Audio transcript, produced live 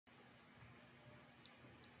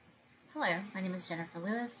Hello, my name is Jennifer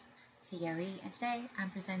Lewis, COE, and today I'm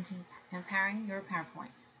presenting Empowering Your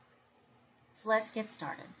PowerPoint. So let's get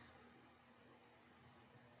started.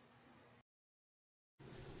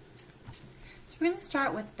 So we're going to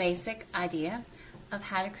start with basic idea of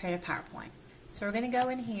how to create a PowerPoint. So we're going to go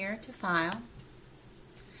in here to File,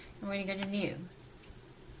 and we're going to go to New.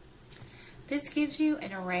 This gives you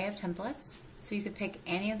an array of templates, so you could pick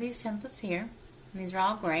any of these templates here, and these are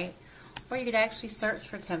all great. Or you could actually search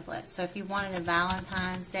for templates. So if you wanted a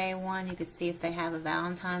Valentine's Day one, you could see if they have a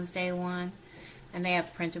Valentine's Day one, and they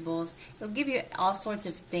have printables. It'll give you all sorts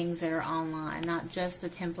of things that are online, not just the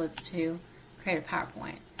templates to create a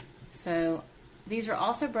PowerPoint. So these are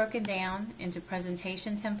also broken down into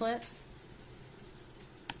presentation templates,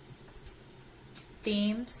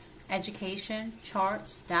 themes, education,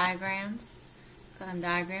 charts, diagrams. Click on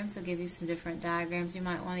diagrams, they'll give you some different diagrams you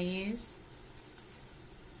might want to use.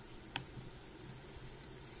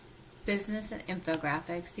 Business and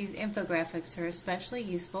infographics. These infographics are especially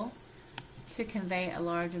useful to convey a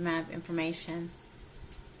large amount of information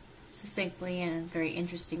succinctly in a very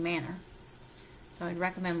interesting manner. So I'd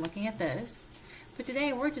recommend looking at those. But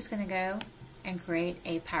today we're just going to go and create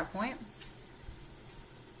a PowerPoint.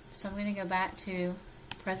 So I'm going to go back to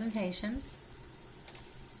presentations.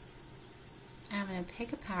 I'm going to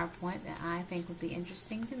pick a PowerPoint that I think would be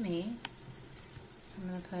interesting to me. So I'm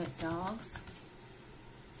going to put dogs.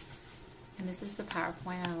 And this is the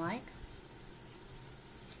PowerPoint I like.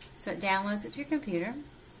 So it downloads it to your computer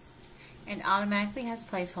and automatically has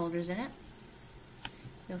placeholders in it.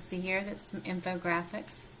 You'll see here that's some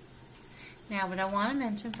infographics. Now what I want to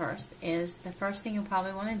mention first is the first thing you'll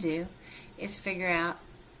probably want to do is figure out,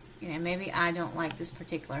 maybe I don't like this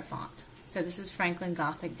particular font. So this is Franklin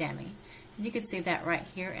Gothic Demi. And you can see that right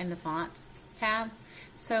here in the font tab.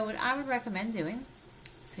 So what I would recommend doing,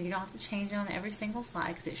 so you don't have to change on every single slide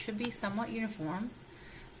because it should be somewhat uniform,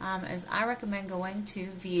 is I recommend going to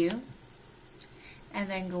View and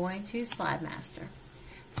then going to Slide Master.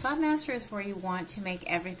 Slide Master is where you want to make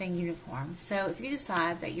everything uniform. So if you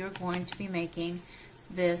decide that you're going to be making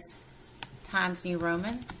this Times New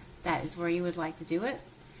Roman, that is where you would like to do it.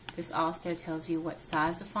 This also tells you what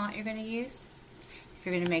size of font you're going to use. If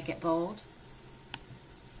you're going to make it bold.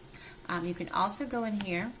 You can also go in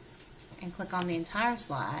here and click on the entire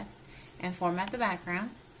slide and format the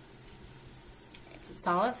background. It's a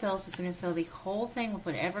solid fill, so it's going to fill the whole thing with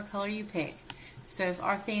whatever color you pick. So if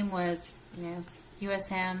our theme was,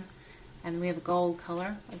 USM, and we have a gold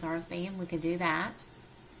color as our theme, we could do that.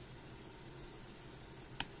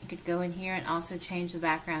 You could go in here and also change the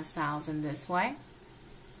background styles in this way.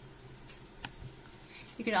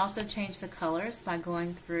 You could also change the colors by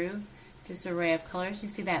going through this array of colors. You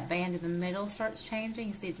see that band in the middle starts changing.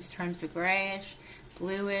 You see it just turns to grayish,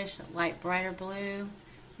 bluish, light brighter blue.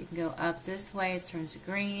 You can go up this way, it turns to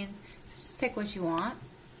green. So just pick what you want.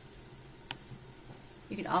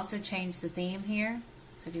 You can also change the theme here.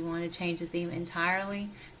 So if you want to change the theme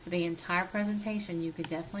entirely for the entire presentation, you could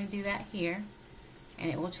definitely do that here.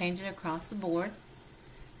 And it will change it across the board.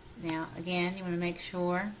 Now again, you want to make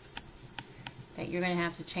sure that you're going to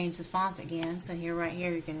have to change the font again. So here, right here,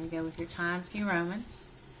 you're going to go with your Times New Roman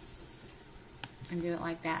and do it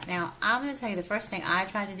like that. Now, I'm going to tell you the first thing I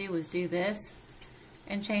tried to do was do this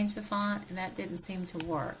and change the font, and that didn't seem to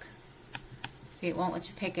work. See, it won't let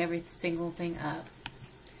you pick every single thing up.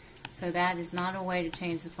 So that is not a way to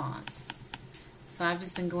change the fonts. So I've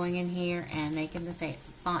just been going in here and making the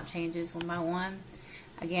font changes one by one.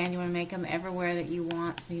 Again, you want to make them everywhere that you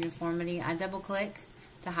want some uniformity. I double click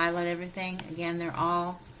to highlight everything. Again, they're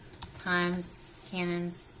all Times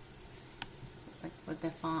Canons. Looks like what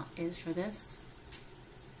the font is for this.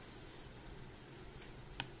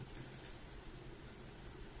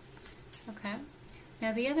 Okay.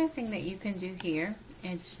 Now the other thing that you can do here,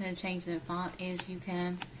 in addition to changing the font, is you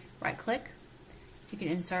can right click. You can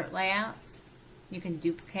insert layouts. You can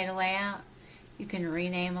duplicate a layout. You can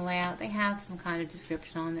rename a layout. They have some kind of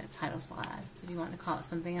description on that title slide. So if you want to call it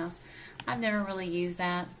something else. I've never really used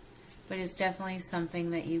that, but it's definitely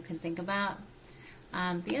something that you can think about.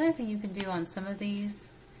 The other thing you can do on some of these,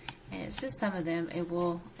 and it's just some of them, it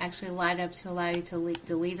will actually light up to allow you to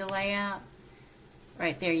delete a layout.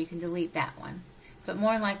 Right there, you can delete that one. But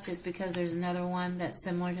more like this, because there's another one that's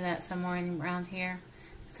similar to that somewhere around here,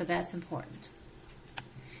 so that's important.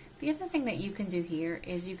 The other thing that you can do here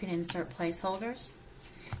is you can insert placeholders.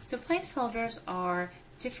 So placeholders are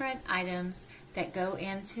different items that go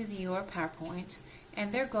into your PowerPoint,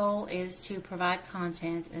 and their goal is to provide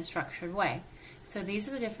content in a structured way. So these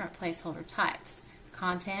are the different placeholder types: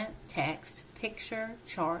 content, text, picture,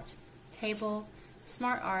 chart, table,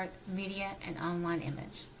 smart art, media, and online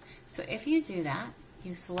image. So if you do that,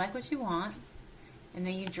 you select what you want, and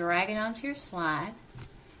then you drag it onto your slide,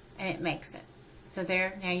 and it makes it. So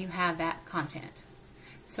there, now you have that content.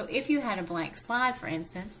 So if you had a blank slide, for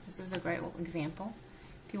instance, this is a great example.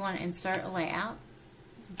 If you want to insert a layout,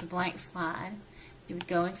 it's a blank slide, you would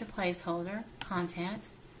go into placeholder, content,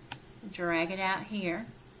 drag it out here,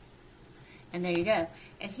 and there you go.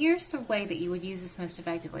 And here's the way that you would use this most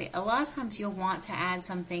effectively. A lot of times you'll want to add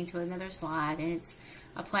something to another slide, and it's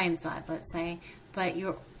a plain slide, let's say, but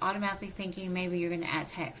you're automatically thinking maybe you're going to add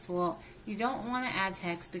text. Well, you don't want to add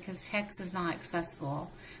text because text is not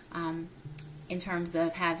accessible in terms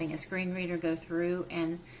of having a screen reader go through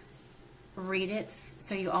and read it.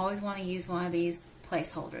 So you always want to use one of these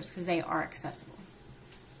placeholders because they are accessible.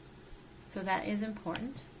 So that is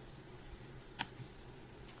important.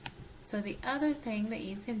 So the other thing that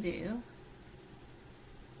you can do,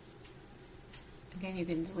 again, you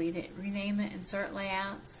can delete it, rename it, insert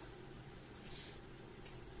layouts.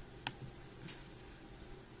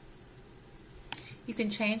 You can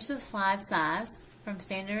change the slide size from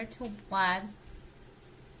standard to wide,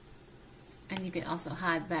 and you can also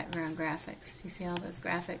hide background graphics. You see all those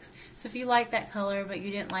graphics. So if you like that color but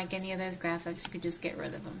you didn't like any of those graphics, you could just get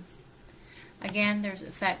rid of them. Again, there's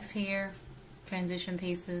effects here, transition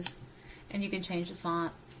pieces, and you can change the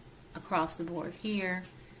font across the board here.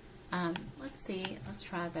 Let's see, let's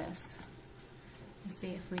try this. Let's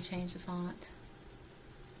see if we change the font.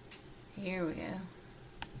 Here we go.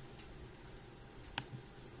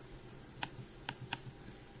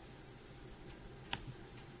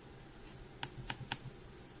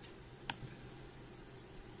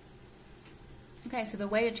 Okay, so the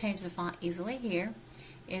way to change the font easily here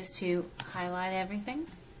is to highlight everything,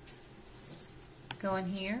 go in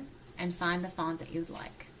here, and find the font that you'd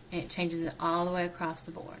like. And it changes it all the way across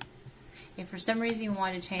the board. If for some reason you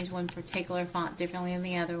want to change one particular font differently than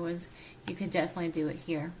the other ones, you can definitely do it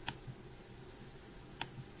here.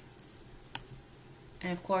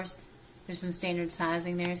 And of course, there's some standard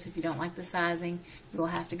sizing there, so if you don't like the sizing, you will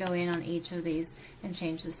have to go in on each of these and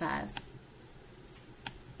change the size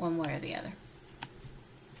one way or the other.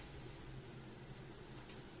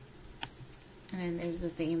 And then there's the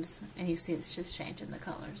themes, and you see it's just changing the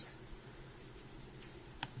colors.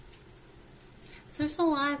 So there's a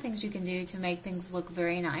lot of things you can do to make things look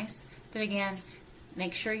very nice, but again,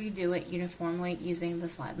 make sure you do it uniformly using the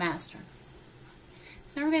Slide Master.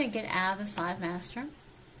 So now we're going to get out of the Slide Master.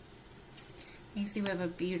 You can see we have a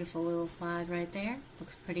beautiful little slide right there.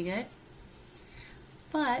 Looks pretty good.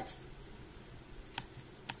 But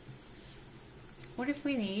what if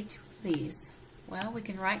we need two of these? Well, we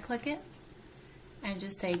can right click it and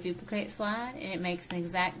just say duplicate slide, and it makes an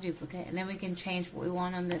exact duplicate, and then we can change what we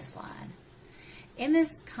want on this slide. In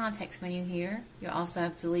this context menu here, you also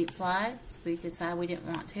have delete slide, so we decide we didn't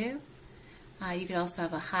want to. You could also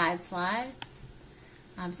have a hide slide.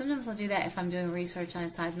 Sometimes I'll do that if I'm doing research on a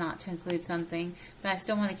slide not to include something, but I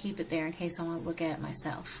still want to keep it there in case I want to look at it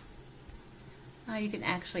myself. You can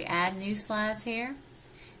actually add new slides here.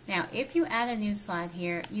 Now, if you add a new slide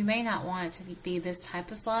here, you may not want it to be this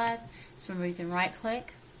type of slide. So remember, you can right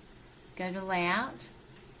click, go to layout,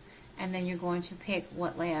 and then you're going to pick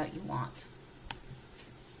what layout you want.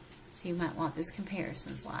 So you might want this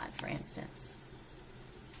comparison slide, for instance.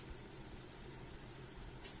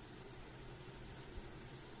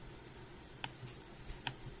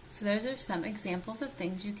 So those are some examples of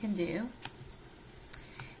things you can do.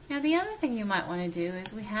 Now, the other thing you might want to do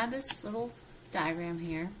is we have this little diagram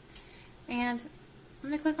here, and I'm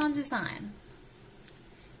going to click on design.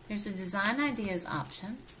 There's a design ideas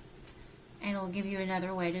option, and it'll give you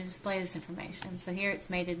another way to display this information. So here it's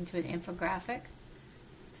made it into an infographic.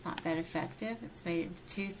 It's not that effective. It's made it into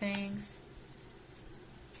two things.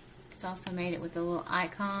 It's also made it with the little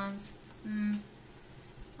icons.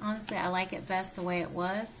 Honestly, I like it best the way it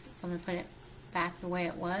was, so I'm going to put it back the way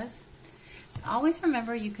it was. Always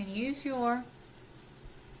remember, you can use your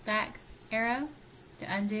back arrow to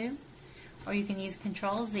undo, or you can use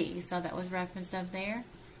Control Z, so that was referenced up there,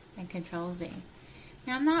 and Control Z.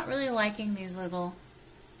 Now, I'm not really liking these little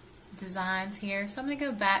designs here, so I'm going to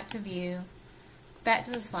go back to view, back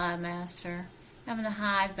to the Slide Master. I'm going to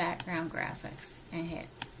hide background graphics and hit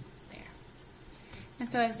there. And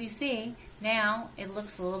so as you see, now it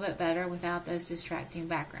looks a little bit better without those distracting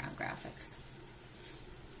background graphics.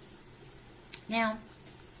 Now,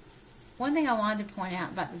 one thing I wanted to point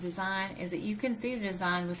out about the design is that you can see the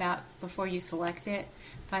design before you select it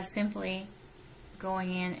by simply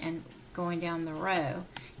going in and going down the row.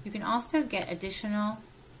 You can also get additional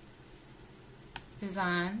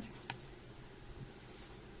designs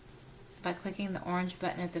by clicking the orange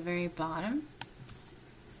button at the very bottom.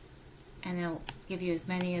 and it'll give you as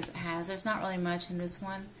many as it has. There's not really much in this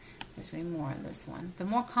one. There's way more in this one. The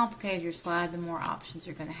more complicated your slide, the more options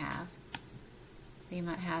you're going to have. So you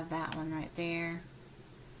might have that one right there,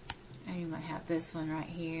 and you might have this one right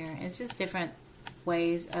here. It's just different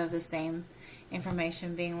ways of the same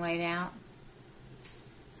information being laid out.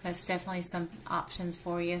 So that's definitely some options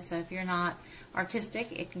for you. So if you're not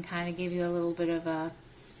artistic, it can kind of give you a little bit of a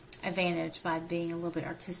advantage by being a little bit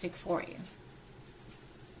artistic for you.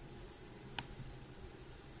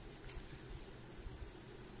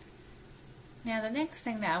 Now the next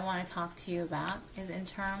thing that I want to talk to you about is in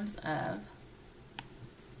terms of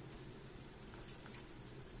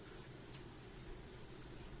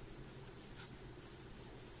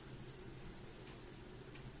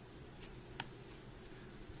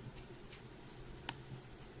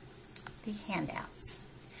the handouts.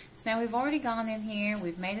 So now we've already gone in here,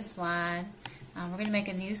 we've made a slide. We're going to make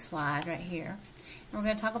a new slide right here. And we're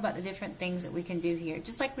going to talk about the different things that we can do here.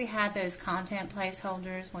 Just like we had those content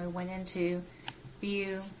placeholders when we went into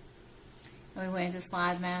View, and we went into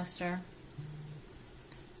Slide Master.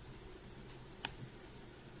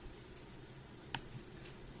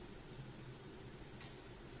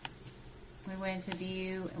 We went into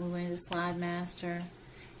View and we went into Slide Master,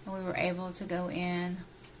 and we were able to go in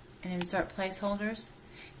and insert placeholders.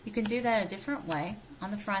 You can do that a different way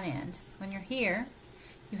on the front end. When you're here,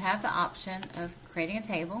 you have the option of creating a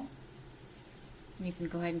table. And you can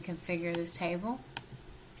go ahead and configure this table.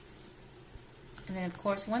 And then of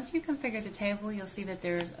course, once you configure the table, you'll see that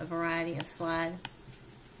there's a variety of slide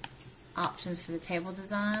options for the table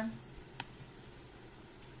design.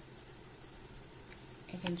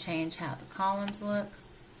 It can change how the columns look.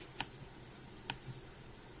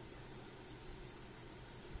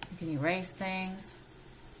 You can erase things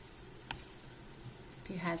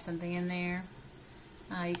if you had something in there.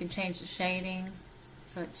 You can change the shading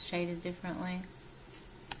so it's shaded differently.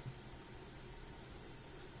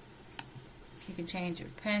 You can change your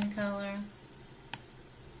pen color.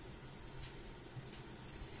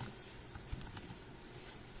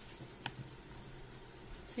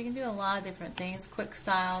 So you can do a lot of different things. Quick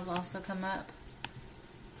styles also come up.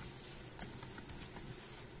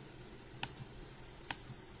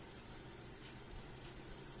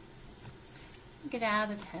 Get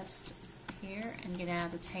out of the test here and get out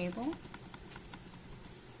of the table.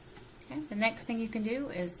 Okay, the next thing you can do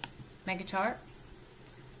is make a chart.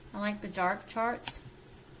 I like the dark charts.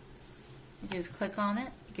 You just click on it.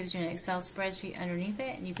 It gives you an Excel spreadsheet underneath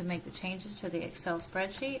it, and you can make the changes to the Excel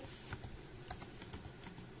spreadsheet.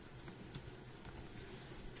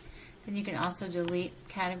 Then you can also delete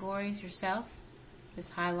categories yourself.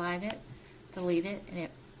 Just highlight it, delete it, and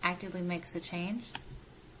it actively makes the change.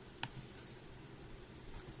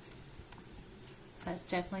 So that's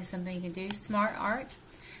definitely something you can do. Smart art.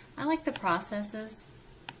 I like the processes.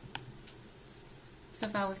 So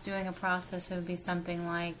if I was doing a process, it would be something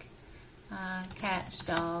like catch,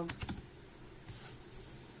 dog,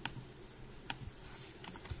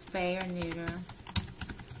 spay or neuter,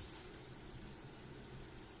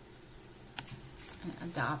 and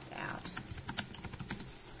adopt out.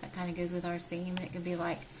 That kind of goes with our theme. It could be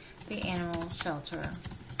like the animal shelter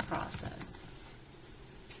process.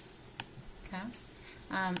 Okay.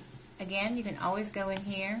 Again, you can always go in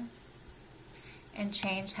here and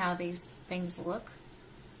change how these things look.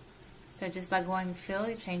 So just by going fill,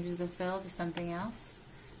 it changes the fill to something else.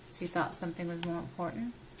 So you thought something was more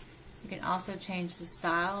important. You can also change the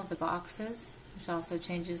style of the boxes, which also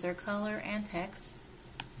changes their color and text.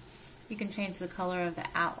 You can change the color of the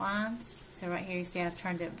outlines. So right here you see I've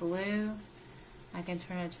turned it blue. I can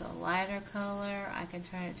turn it to a lighter color. I can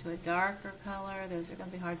turn it to a darker color. Those are going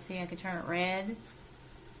to be hard to see. I can turn it red.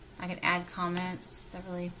 I can add comments. That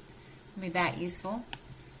really can be that useful.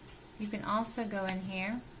 You can also go in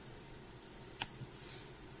here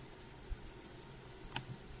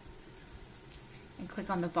and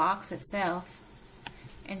click on the box itself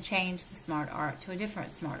and change the smart art to a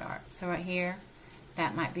different smart art. So right here,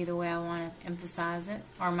 that might be the way I want to emphasize it,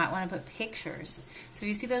 or I might want to put pictures. So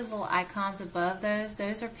you see those little icons above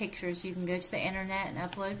those are pictures. You can go to the internet and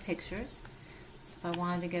upload pictures. So if I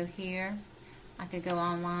wanted to go here, I could go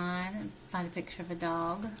online and find a picture of a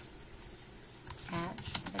dog.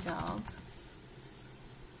 Catch a dog.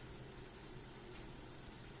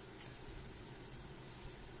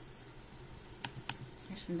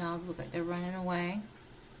 Here's some dogs look like they're running away.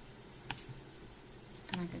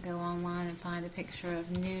 And I could go online and find a picture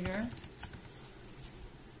of neuter.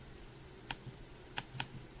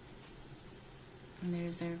 And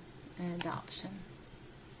there's their adoption.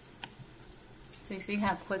 So you see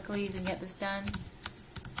how quickly you can get this done?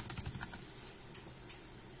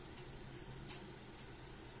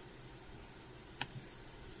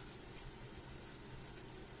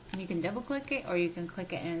 You can double click it or you can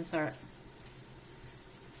click it and insert.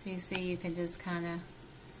 So you see you can just kind of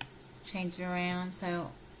change it around.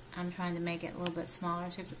 So I'm trying to make it a little bit smaller,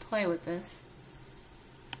 so you have to play with this.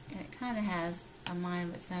 And it kind of has a mind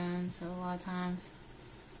of its own, so a lot of times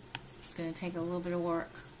it's going to take a little bit of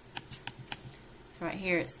work. So right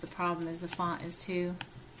here, the problem is the font is too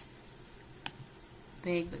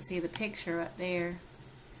big, but see the picture up there,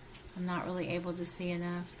 I'm not really able to see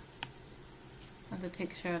enough of the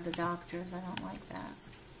picture of the doctors. I don't like that.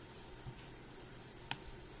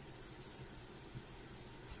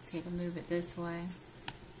 So you can move it this way.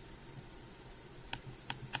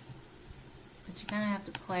 But you kind of have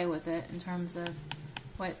to play with it in terms of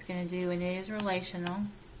what it's going to do, and it is relational.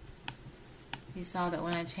 You saw that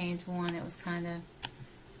when I changed one, it was kind of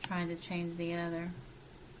trying to change the other.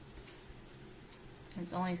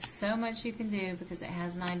 It's only so much you can do because it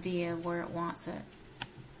has an idea of where it wants it.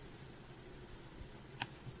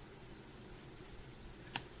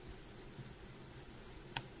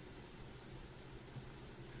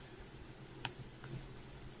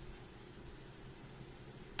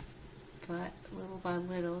 But little by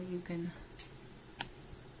little you can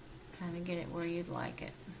kind of get it where you'd like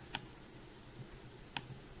it.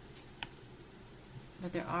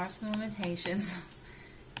 But there are some limitations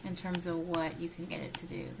in terms of what you can get it to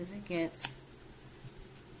do, because it gets,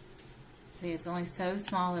 see, it's only so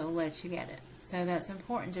small it will let you get it. So that's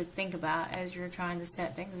important to think about as you're trying to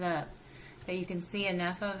set things up, that you can see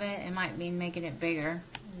enough of it. It might mean making it bigger.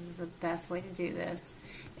 This is the best way to do this,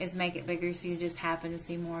 is make it bigger so you just happen to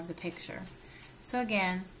see more of the picture. So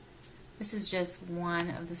again, this is just one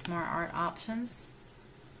of the Smart Art options.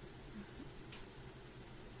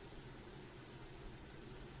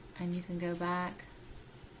 And you can go back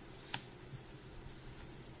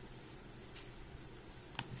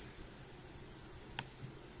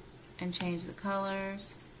and change the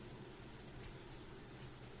colors.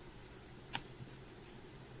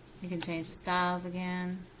 You can change the styles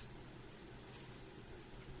again.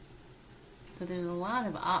 So there's a lot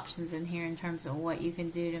of options in here in terms of what you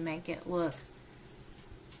can do to make it look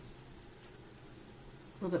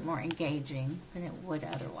a little bit more engaging than it would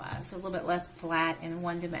otherwise. A little bit less flat and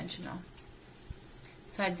one-dimensional.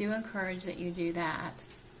 So I do encourage that you do that.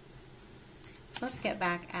 So let's get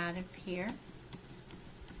back out of here.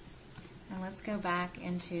 And let's go back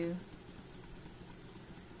into,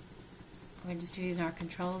 we're just using our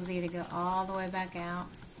Control-Z to go all the way back out.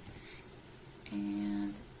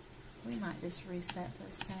 And we might just reset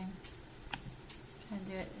this thing. Try to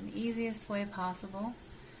do it in the easiest way possible.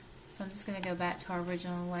 So I'm just going to go back to our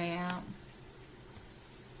original layout.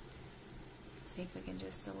 See if we can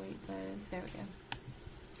just delete those. There we go.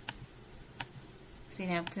 See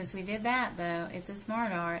now, because we did that though, it's a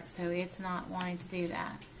Smart Art, so it's not wanting to do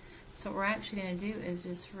that. So what we're actually going to do is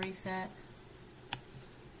just reset.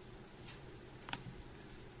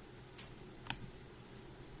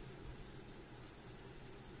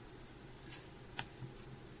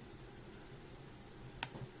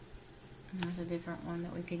 And there's a different one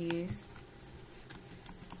that we could use.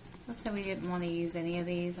 Let's say we didn't want to use any of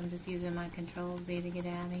these. I'm just using my Control-Z to get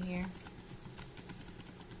out of here.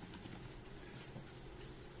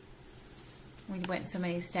 We went so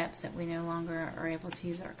many steps that we no longer are able to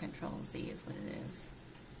use our Control-Z is what it is.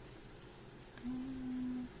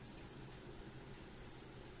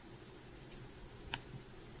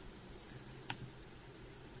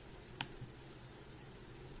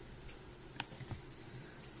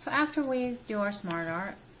 So after we do our Smart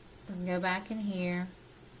Art, we can go back in here,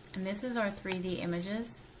 and this is our 3D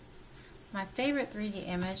images. My favorite 3D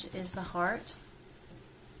image is the heart.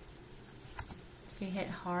 If you hit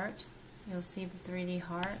heart, you'll see the 3D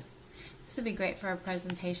heart. This would be great for a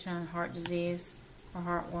presentation on heart disease or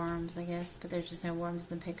heartworms, I guess, but there's just no worms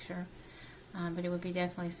in the picture. But it would be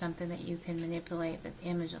definitely something that you can manipulate the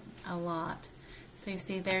image a lot. So you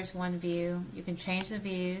see there's one view. You can change the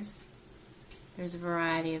views. There's a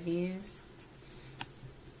variety of views.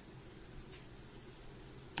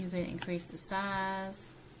 You can increase the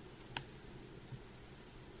size.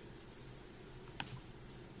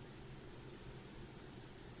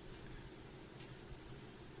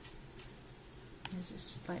 It's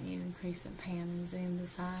just letting you increase and pan and zoom the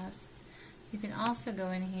size. You can also go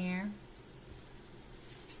in here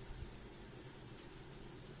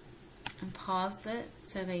and pause it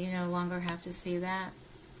so that you no longer have to see that.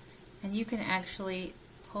 And you can actually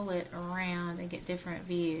pull it around and get different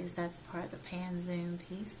views. That's part of the pan zoom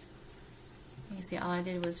piece. You see all I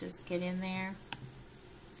did was just get in there,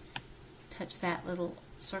 touch that little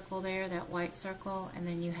circle there, that white circle, and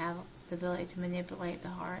then you have the ability to manipulate the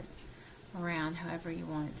heart around however you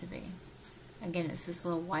want it to be. Again, it's this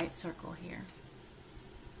little white circle here.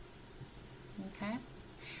 Okay.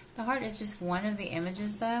 The heart is just one of the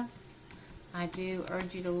images though. I do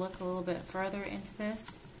urge you to look a little bit further into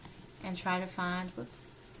this and try to find,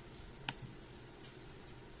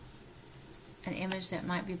 an image that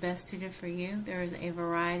might be best suited for you. There is a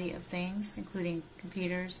variety of things, including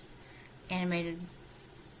computers, animated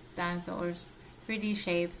dinosaurs, 3D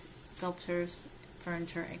shapes, sculptures,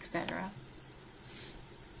 furniture, etc.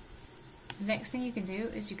 The next thing you can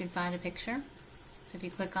do is you can find a picture. So if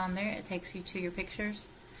you click on there, it takes you to your pictures.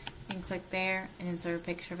 You can click there and insert a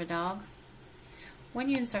picture of a dog. When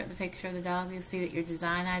you insert the picture of the dog, you'll see that your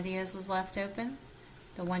design ideas was left open,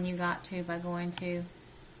 the one you got to by going to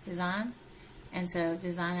design. And so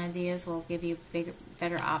design ideas will give you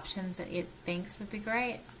better options that it thinks would be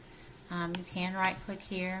great. You can right click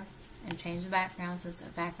here and change the background since the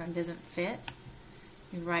background doesn't fit.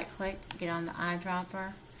 You right click, get on the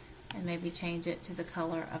eyedropper, and maybe change it to the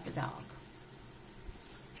color of the dog.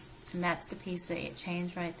 And that's the piece that it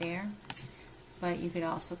changed right there. But you could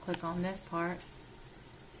also click on this part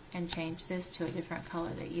and change this to a different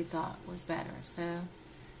color that you thought was better. So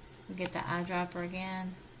we get the eyedropper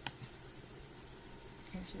again.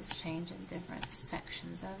 It's just changing different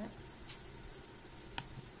sections of it.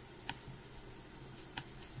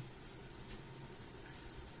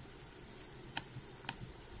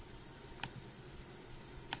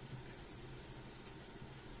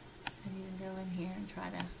 And you can go in here and try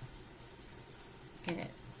to get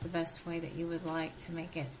it the best way that you would like to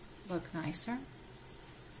make it look nicer.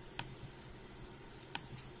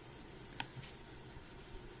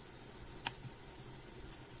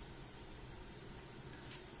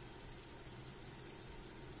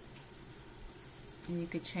 And you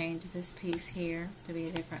could change this piece here to be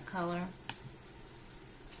a different color.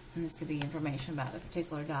 And this could be information about the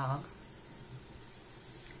particular dog.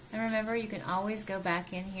 And remember, you can always go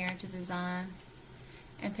back in here to design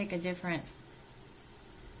and pick a different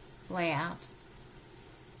layout.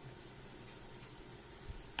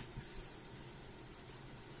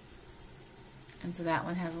 And so that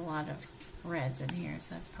one has a lot of reds in here,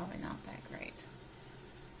 so that's probably not that great.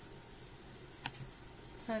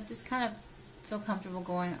 So just kind of feel comfortable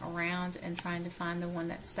going around and trying to find the one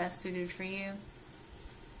that's best suited for you.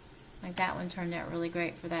 Like that one turned out really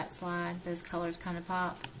great for that slide. Those colors kind of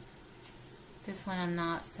pop. This one I'm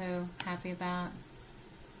not so happy about.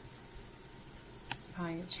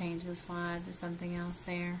 Probably need to change the slide to something else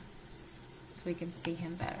there so we can see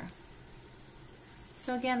him better.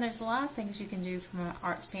 So again, there's a lot of things you can do from an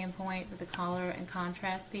art standpoint with the color and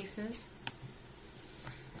contrast pieces.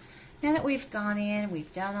 Now that we've gone in,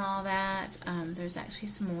 we've done all that, there's actually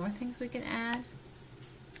some more things we can add.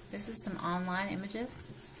 This is some online images.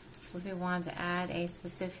 So if we wanted to add a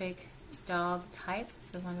specific dog type,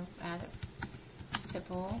 so we want to add a pit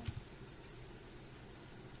bull.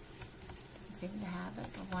 Doesn't seem to have it.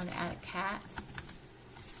 We want to add a cat.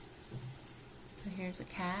 So here's a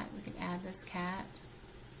cat. We can add this cat.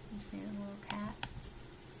 Just need a little cat.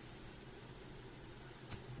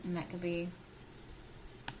 And that could be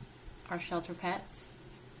our shelter pets.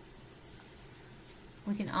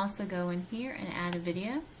 We can also go in here and add a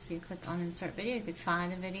video. So you click on insert video, you could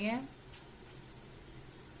find a video.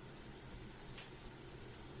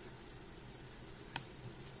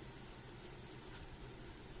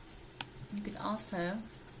 You could also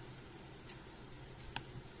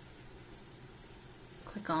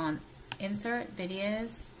click on insert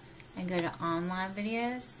videos and go to online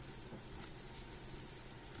videos.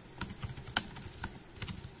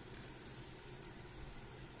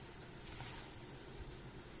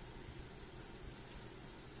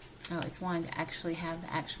 Oh, it's wanting to actually have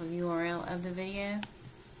the actual URL of the video.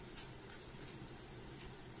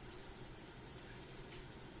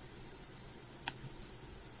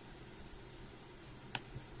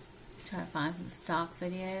 Try to find some stock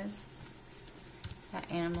videos about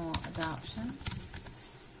animal adoption.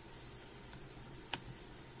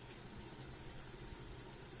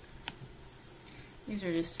 These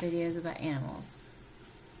are just videos about animals.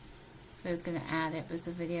 So it's going to add it, but it's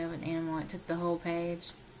a video of an animal. It took the whole page.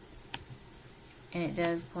 And it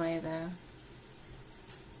does play though.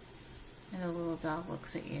 And the little dog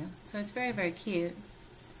looks at you. So it's very, very cute.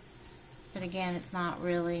 But again, it's not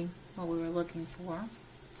really what we were looking for.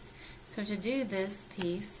 So to do this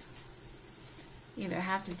piece, you either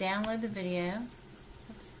have to download the video.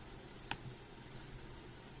 Oops.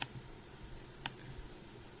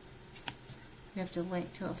 You have to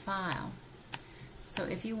link to a file. So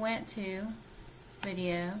if you went to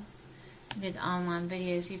video, did online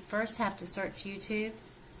videos, you first have to search YouTube.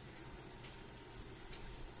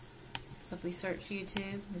 So if we search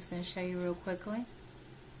YouTube, I'm just going to show you real quickly.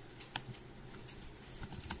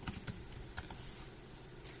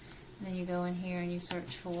 And then you go in here and you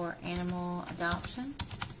search for animal adoption.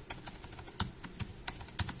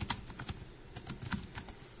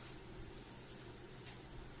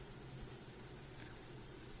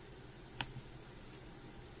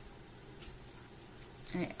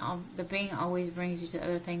 And the Bing always brings you to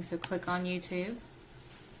other things, so click on YouTube.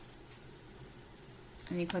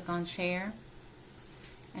 And you click on share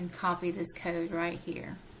and copy this code right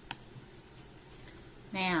here.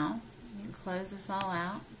 Now, you can close this all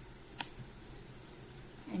out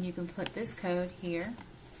and you can put this code here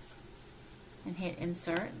and hit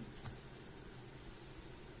insert.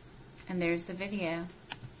 And there's the video.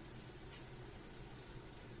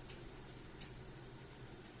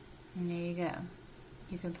 And there you go.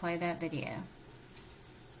 You can play that video.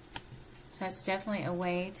 So that's definitely a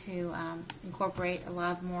way to incorporate a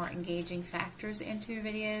lot more engaging factors into your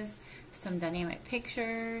videos. Some dynamic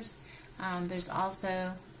pictures. There's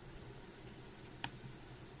also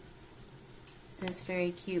this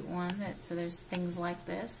very cute one. So there's things like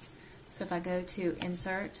this. So if I go to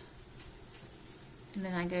insert, and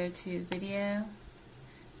then I go to video,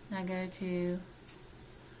 and I go to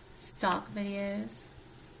stock videos,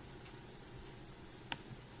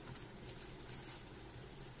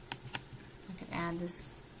 add this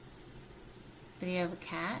video of a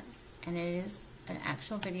cat, and it is an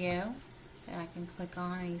actual video that I can click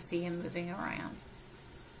on and you see him moving around.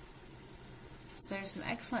 So there's some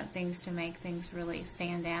excellent things to make things really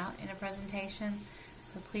stand out in a presentation,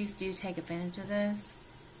 so please do take advantage of those.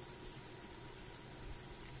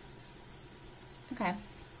 Okay,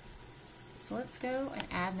 so let's go and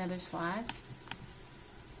add another slide.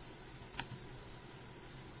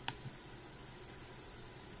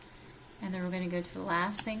 And then we're going to go to the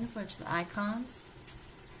last things, which are the icons.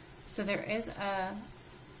 So there is a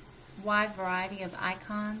wide variety of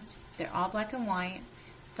icons. They're all black and white,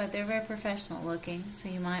 but they're very professional looking. So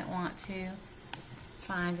you might want to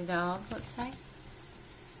find a dog, let's say.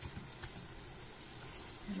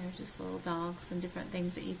 And there's just little dogs and different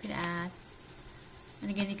things that you could add.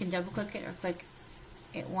 And again, you can double click it or click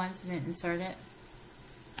it once and then insert it.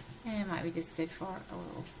 And it might be just good for a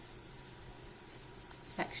little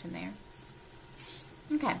section there.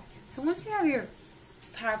 Okay, so once you have your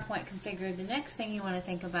PowerPoint configured, the next thing you want to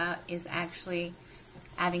think about is actually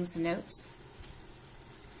adding some notes.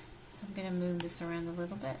 So I'm going to move this around a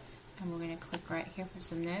little bit, and we're going to click right here for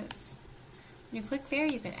some notes. When you click there,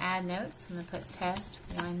 you can add notes. I'm going to put test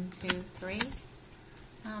 1, 2, 3.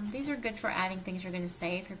 These are good for adding things you're going to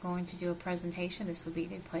say if you're going to do a presentation. This would be a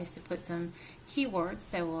good place to put some keywords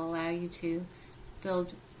that will allow you to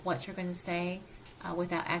build what you're going to say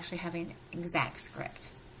without actually having an exact script.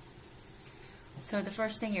 So the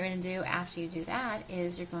first thing you're going to do after you do that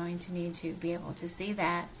is you're going to need to be able to see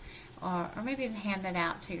that, or maybe even hand that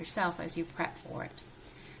out to yourself as you prep for it.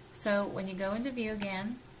 So when you go into view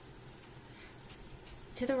again,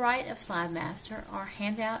 to the right of Slide Master are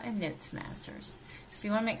Handout and Notes Masters. So if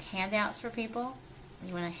you want to make handouts for people, and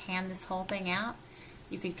you want to hand this whole thing out,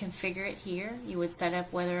 you could configure it here. You would set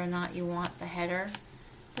up whether or not you want the header,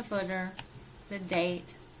 the footer, the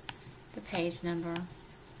date, the page number,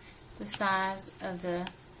 the size of the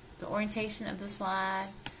orientation of the slide,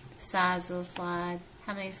 the size of the slide,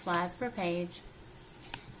 how many slides per page.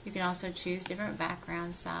 You can also choose different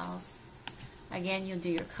background styles. Again, you'll do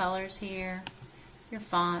your colors here, your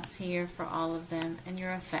fonts here for all of them, and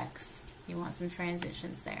your effects. You want some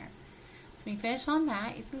transitions there. So when you finish on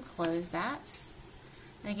that, you can close that.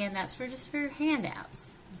 And again, that's just for your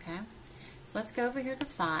handouts. Okay. So let's go over here to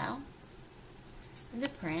File, and to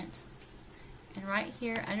Print. And right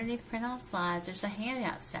here, underneath Print All Slides, there's a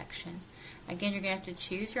handout section. Again, you're going to have to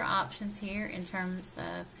choose your options here in terms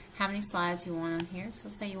of how many slides you want on here. So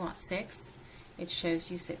say you want 6. It shows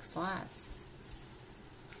you 6 slides.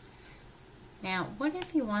 Now, what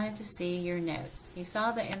if you wanted to see your notes? You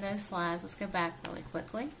saw that in those slides. Let's go back really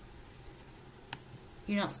quickly.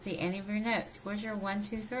 You don't see any of your notes. Where's your 1,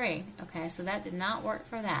 2, 3? Okay, so that did not work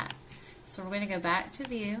for that. So we're going to go back to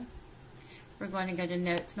View. We're going to go to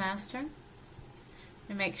Notes Master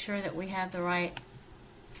and make sure that we have the right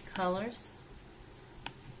colors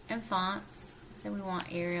and fonts. So we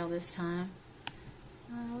want Arial this time.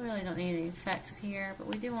 We really don't need any effects here, but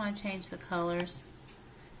we do want to change the colors.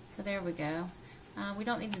 So there we go. We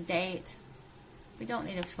don't need the date. We don't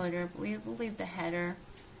need a footer, but we'll leave the header.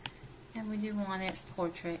 And we do want it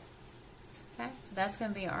portrait. Okay, so that's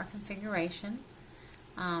going to be our configuration.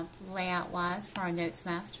 Layout-wise for our Notes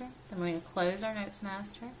Master. Then we're going to close our Notes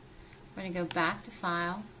Master. We're going to go back to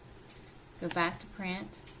File, go back to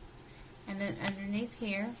Print, And then underneath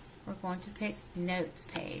here, we're going to pick Notes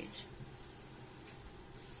page.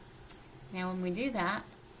 Now when we do that,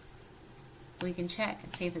 we can check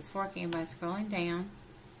and see if it's working by scrolling down.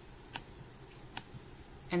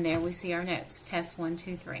 And there we see our notes, test 1,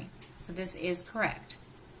 2, 3. So this is correct.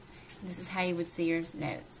 This is how you would see your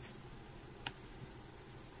notes.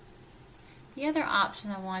 The other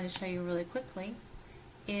option I wanted to show you really quickly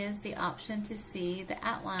is the option to see the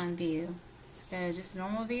outline view. Instead of just a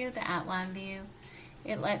normal view, the outline view,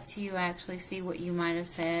 it lets you actually see what you might have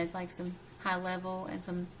said, like some high level and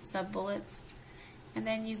some sub bullets. And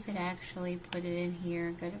then you could actually put it in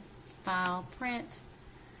here, go to File, Print,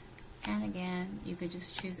 and again, you could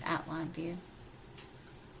just choose Outline View.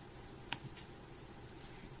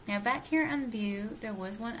 Now back here on View, there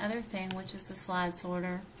was one other thing, which is the Slide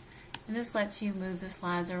Sorter. And this lets you move the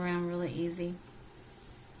slides around really easy.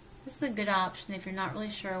 This is a good option if you're not really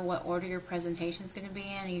sure what order your presentation is going to be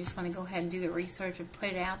in, and you just want to go ahead and do the research and put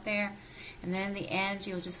it out there. And then in the end,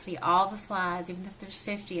 you'll just see all the slides, even if there's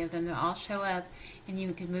 50 of them, they'll all show up, and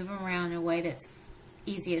you can move them around in a way that's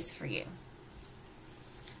easiest for you.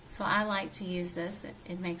 So I like to use this.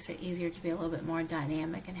 It makes it easier to be a little bit more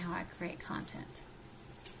dynamic in how I create content.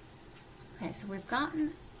 Okay, so we've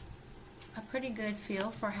gotten a pretty good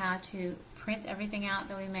feel for how to print everything out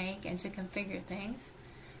that we make and to configure things.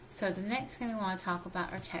 So the next thing we want to talk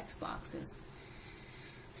about are text boxes.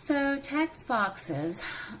 So text boxes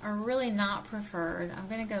are really not preferred. I'm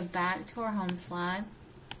going to go back to our home slide.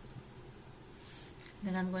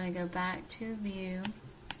 Then I'm going to go back to View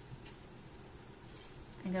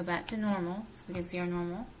and go back to Normal so we can see our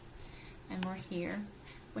normal. And we're here.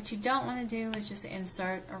 What you don't want to do is just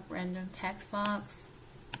insert a random text box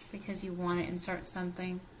because you want to insert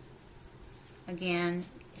something. Again,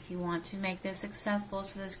 if you want to make this accessible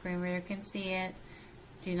so the screen reader can see it,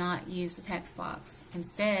 do not use the text box.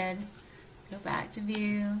 Instead, go back to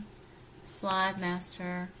View, Slide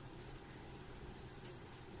Master,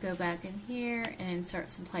 go back in here and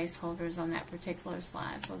insert some placeholders on that particular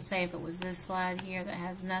slide. So let's say if it was this slide here that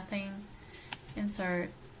has nothing,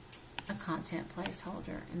 insert a content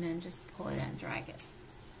placeholder and then just pull it and drag it.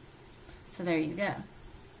 So there you go.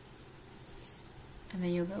 And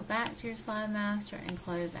then you'll go back to your Slide Master and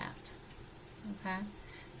close out. Okay?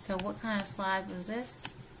 So what kind of slide was this?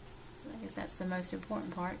 So I guess that's the most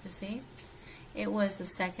important part to see. It was the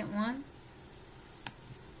second one.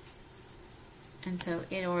 And so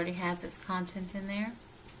it already has its content in there.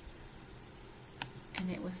 And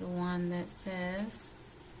it was the one that says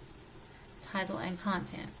title and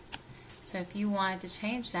content. So if you wanted to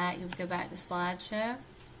change that, you would go back to Slideshow.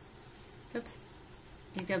 Oops.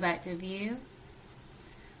 You go back to View,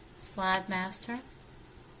 Slide Master,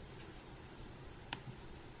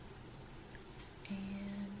 and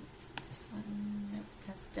this one, nope,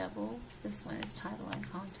 that's double. This one is title and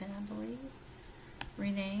content, I believe.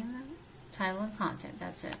 Rename, title and content,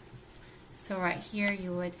 that's it. So right here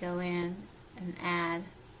you would go in and add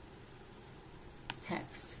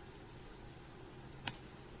text.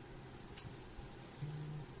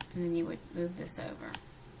 And then you would move this over.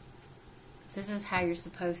 So this is how you're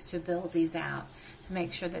supposed to build these out to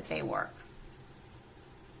make sure that they work.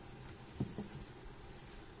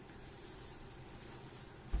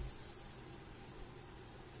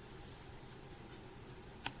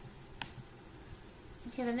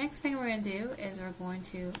 Okay, the next thing we're going to do is we're going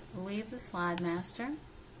to leave the Slide Master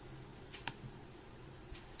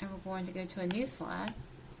and we're going to go to a new slide.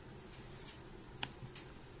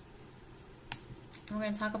 And we're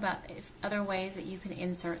going to talk about other ways that you can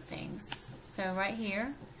insert things. So right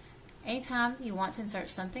here, anytime you want to insert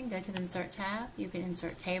something, go to the Insert tab. You can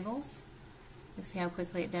insert tables. You'll see how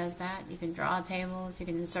quickly it does that. You can draw tables. You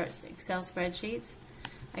can insert Excel spreadsheets.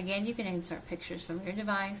 Again, you can insert pictures from your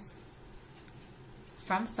device,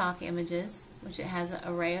 from stock images, which it has an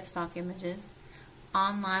array of stock images,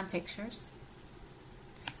 online pictures.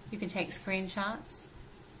 You can take screenshots.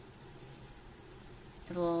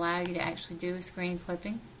 It'll allow you to actually do a screen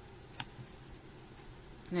clipping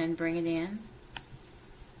and then bring it in.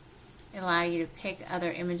 It'll allow you to pick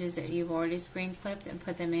other images that you've already screen clipped and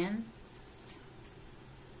put them in.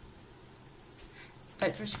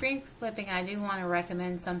 But for screen clipping, I do want to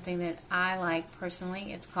recommend something that I like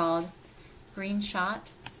personally. It's called Greenshot,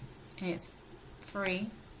 and it's free.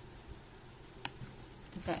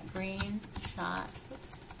 It's at greenshot.org.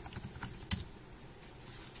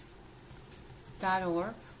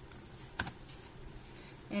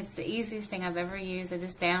 And it's the easiest thing I've ever used. I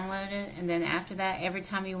just download it, and then after that, every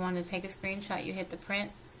time you want to take a screenshot, you hit the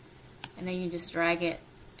print, and then you just drag it,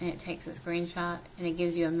 and it takes a screenshot, and it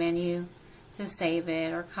gives you a menu to save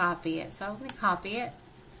it or copy it. So I'm going to copy it,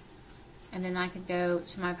 and then I could go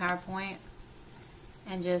to my PowerPoint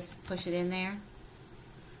and just push it in there,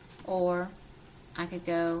 or I could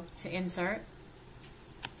go to Insert,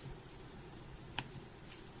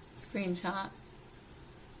 Screenshot,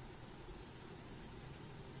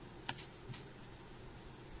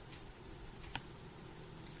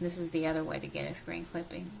 this is the other way to get a screen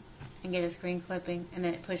clipping, and get a screen clipping, and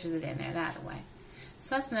then it pushes it in there that way.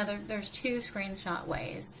 So that's another, there's two screenshot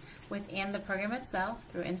ways within the program itself,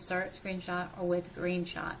 through Insert, Screenshot, or with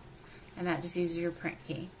Screenshot, and that just uses your print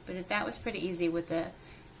key. But that was pretty easy with the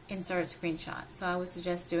Insert, Screenshot, so I would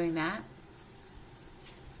suggest doing that.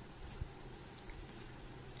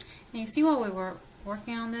 And you see, while we were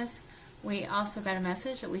working on this, we also got a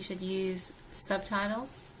message that we should use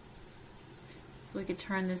subtitles. So we could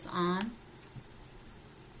turn this on.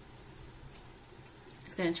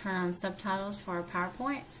 It's going to turn on subtitles for our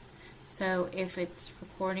PowerPoint. So if it's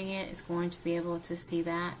recording it, it's going to be able to see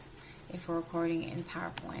that if we're recording it in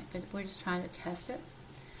PowerPoint. But we're just trying to test it.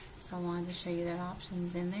 So I wanted to show you that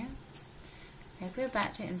option's in there. Okay, let's go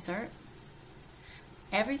back to Insert.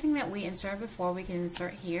 Everything that we inserted before, we can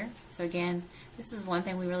insert here. So again, this is one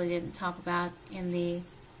thing we really didn't talk about in the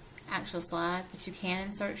actual slide, but you can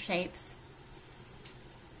insert shapes,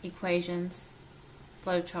 equations,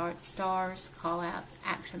 flowcharts, stars, callouts,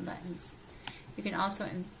 action buttons. You can also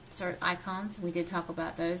insert icons. We did talk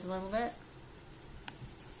about those a little bit.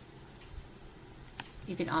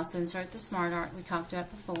 You can also insert the Smart Art we talked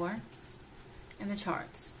about before, and the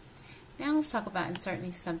charts. Now let's talk about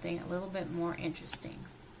inserting something a little bit more interesting.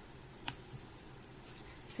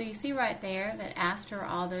 So you see right there that after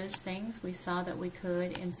all those things, we saw that we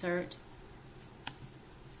could insert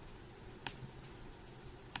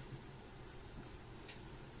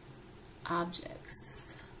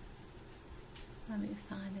objects. Let me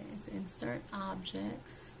find it. It's Insert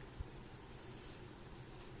Objects.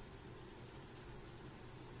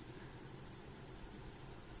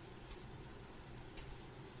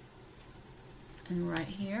 And right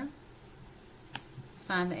here,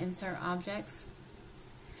 find the Insert Objects.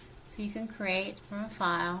 So you can create from a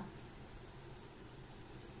file,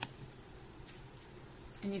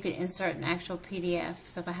 and you could insert an actual PDF.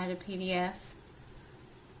 So if I had a PDF,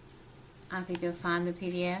 I could go find the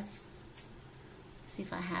PDF. See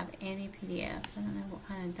if I have any PDFs. I don't know what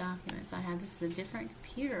kind of documents I have. This is a different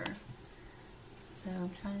computer. So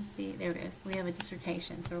I'm trying to see. There it is. We have a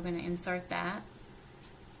dissertation. So we're going to insert that.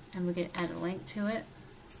 And we can add a link to it.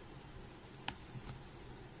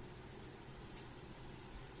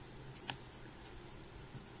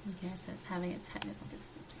 Okay, so it's having a technical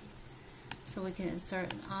difficulty. So we can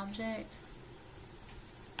insert an object.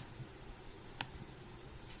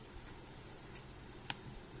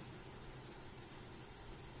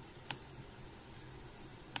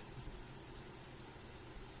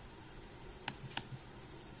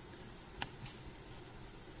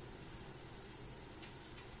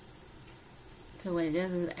 So what it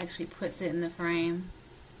does is it actually puts it in the frame.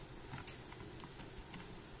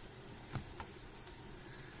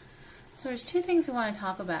 So there's two things we want to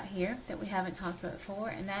talk about here that we haven't talked about before,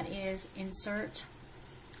 and that is Insert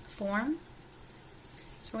Form.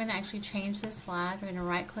 So we're going to actually change this slide. We're going to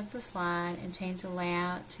right click the slide and change the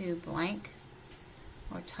layout to blank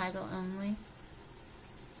or title only.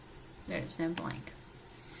 There's no blank.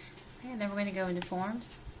 Okay, and then we're going to go into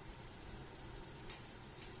Forms.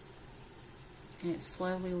 And it's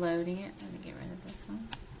slowly loading it. Let me get rid of this one.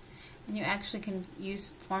 And you actually can use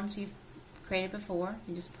forms you've created before.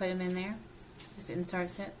 You just put them in there. Just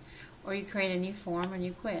inserts it. Or you create a new form or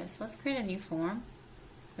new quiz. Let's create a new form.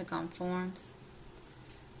 Click on Forms.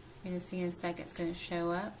 You're going to see in a second it's going to show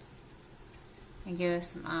up and give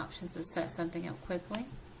us some options to set something up quickly.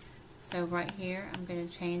 So right here, I'm going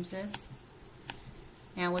to change this.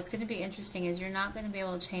 Now what's going to be interesting is you're not going to be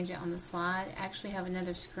able to change it on the slide. Actually have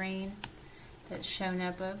another screen that's shown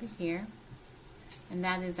up over here, and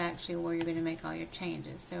that is actually where you're going to make all your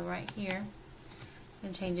changes. So right here, I'm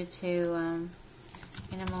going to change it to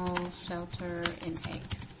animal shelter intake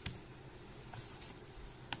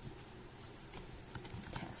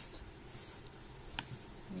test.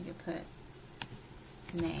 And you can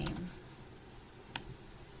put name,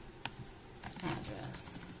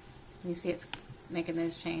 address. You see it's making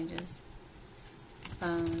those changes.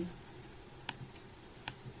 Phone,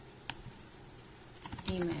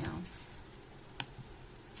 email,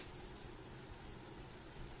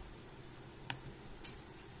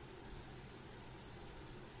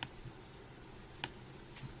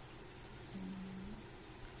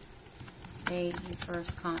 date you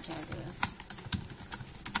first contacted us.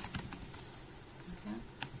 Okay.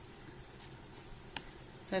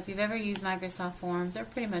 So if you've ever used Microsoft Forms, they're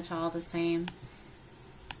pretty much all the same.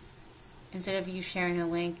 Instead of you sharing a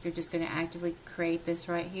link, you're just going to actively create this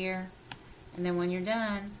right here. And then when you're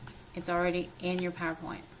done, it's already in your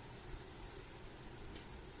PowerPoint.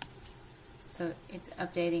 So it's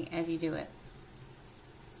updating as you do it.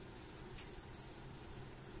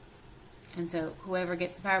 And so whoever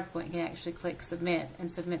gets the PowerPoint can actually click submit and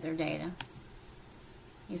submit their data.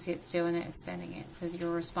 You see it's doing it, it's sending it. It says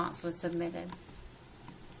your response was submitted.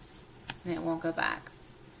 And it won't go back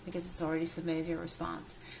because it's already submitted your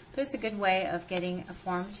response. But it's a good way of getting a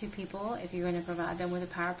form to people if you're going to provide them with a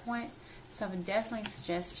PowerPoint. So I would definitely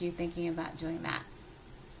suggest you thinking about doing that.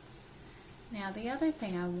 Now the other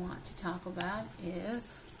thing I want to talk about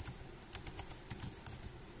is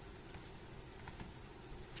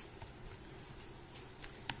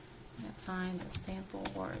find a sample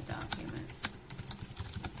Word document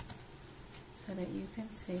so that you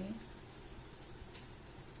can see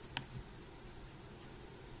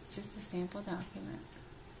just a sample document.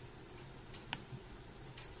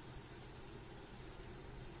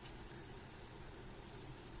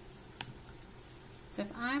 So if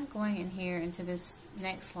I'm going in here into this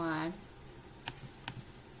next slide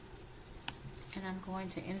and I'm going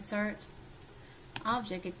to insert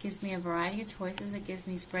object, it gives me a variety of choices. It gives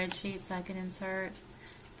me spreadsheets I can insert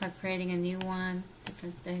by creating a new one,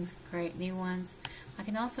 different things, create new ones. I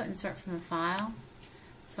can also insert from a file,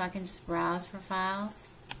 so I can just browse for files.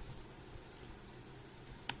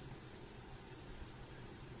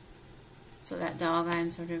 So that dog I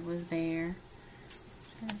inserted was there.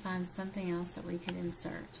 I'm trying to find something else that we could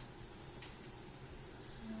insert.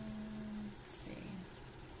 Let's see.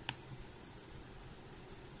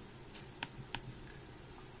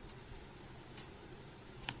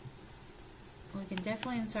 We can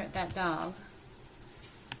definitely insert that dog.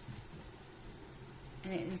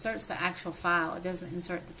 And it inserts the actual file. It doesn't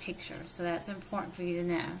insert the picture. So that's important for you to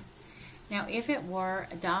know. Now if it were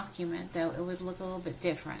a document though, it would look a little bit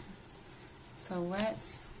different. So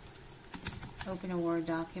let's open a Word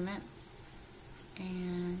document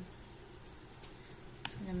and I'm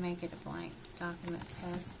just going to make it a blank document,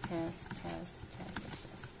 test.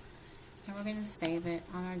 And we're going to save it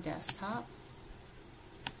on our desktop.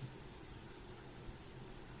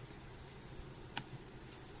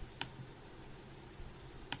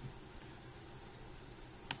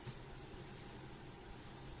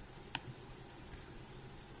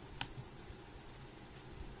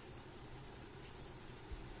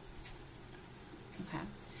 Okay.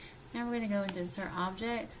 Now we're going to go into insert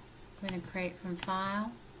object. We're going to create from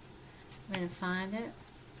file. We're going to find it.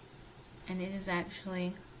 And it is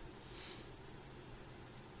actually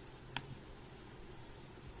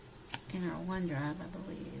in our OneDrive, I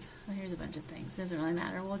believe. Well, here's a bunch of things. Doesn't really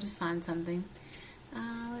matter. We'll just find something.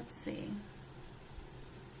 Let's see.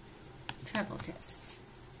 Travel tips.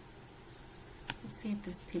 Let's see if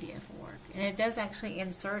this PDF will work. And it does actually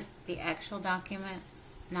insert the actual document,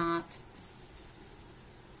 not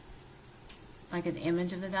like an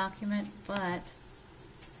image of the document, but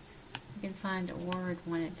you can find a Word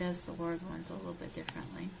one. It does the Word ones a little bit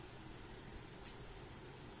differently.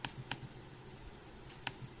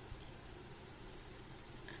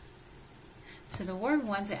 So the Word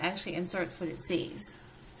ones, it actually inserts what it sees.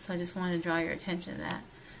 So I just want to draw your attention to that.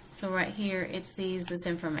 So right here, it sees this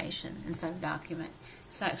information inside the document.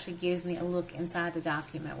 So it actually gives me a look inside the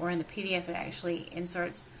document, where in the PDF, it actually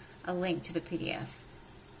inserts a link to the PDF.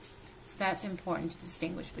 So that's important to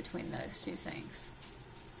distinguish between those two things.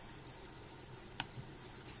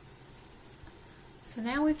 So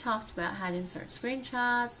now we've talked about how to insert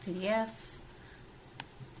screenshots, PDFs,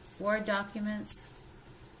 Word documents.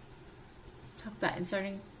 Talk about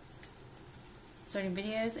inserting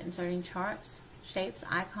videos, inserting charts, shapes,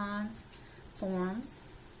 icons, forms,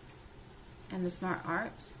 and the smart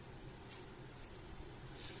arts.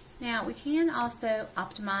 Now we can also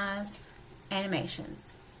optimize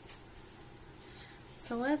animations.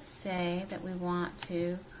 So let's say that we want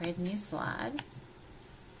to create a new slide.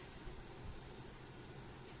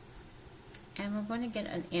 And we're going to get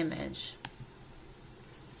an image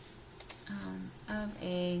of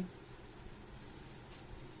a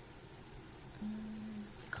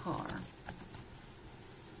car.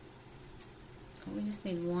 We just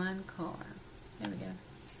need one car. There we go.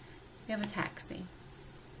 We have a taxi.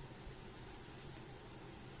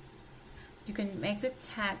 You can make the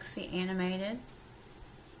taxi animated.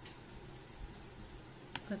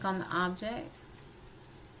 Click on the object.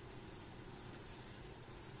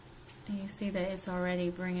 And you see that it's already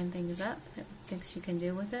bringing things up, things you can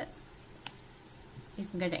do with it. You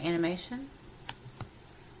can go to animation,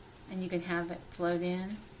 and you can have it float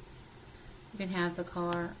in. You can have the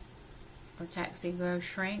car or taxi go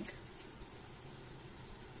shrink.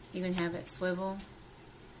 You can have it swivel.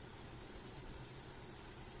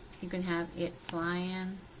 You can have it fly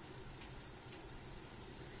in.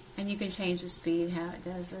 And you can change the speed, how it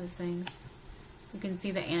does those things. You can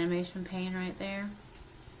see the animation pane right there.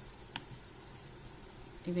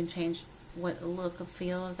 You can change what the look or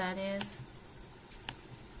feel of that is.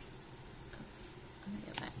 Oops, let me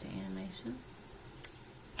go back to animation.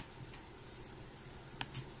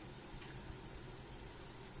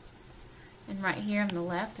 And right here on the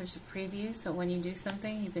left, there's a preview, so when you do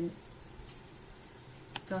something, you can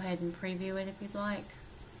go ahead and preview it if you'd like.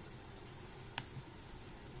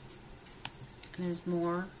 And there's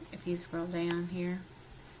more if you scroll down here.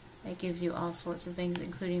 It gives you all sorts of things,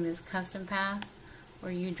 including this custom path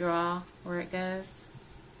where you draw where it goes.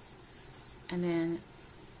 And then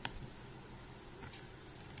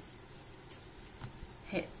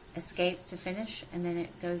hit escape to finish, and then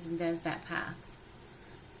it goes and does that path.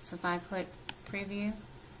 So if I click preview,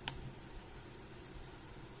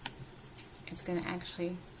 it's going to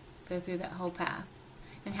actually go through that whole path.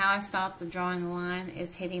 And how I stop the drawing line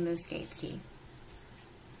is hitting the escape key.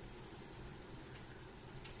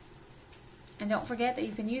 And don't forget that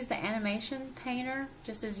you can use the animation painter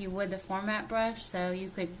just as you would the format brush, so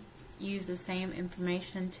you could use the same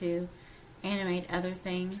information to animate other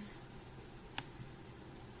things.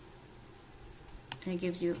 And it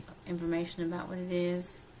gives you information about what it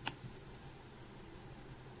is.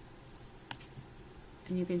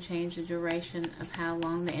 And you can change the duration of how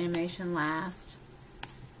long the animation lasts.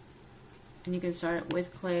 And you can start it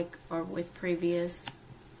with click or with previous.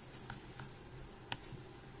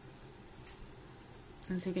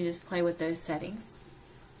 And so you can just play with those settings.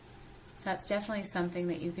 So that's definitely something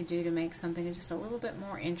that you could do to make something just a little bit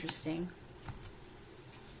more interesting.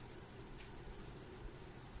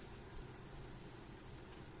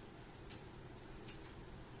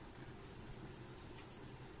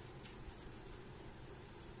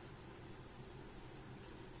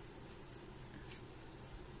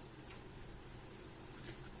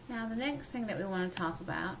 Now the next thing that we want to talk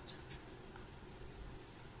about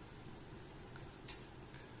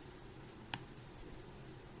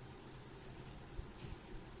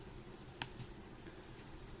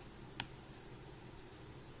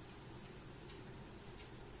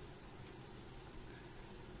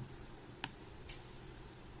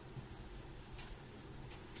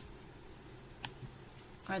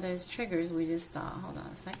are those triggers we just saw. Hold on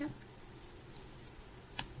a second.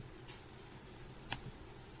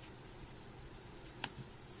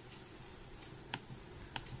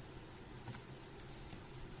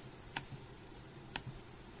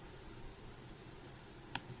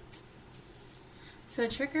 So a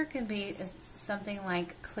trigger can be something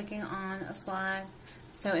like clicking on a slide.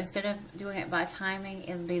 So instead of doing it by timing,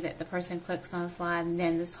 it'll be that the person clicks on a slide and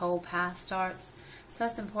then this whole path starts. So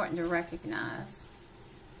that's important to recognize.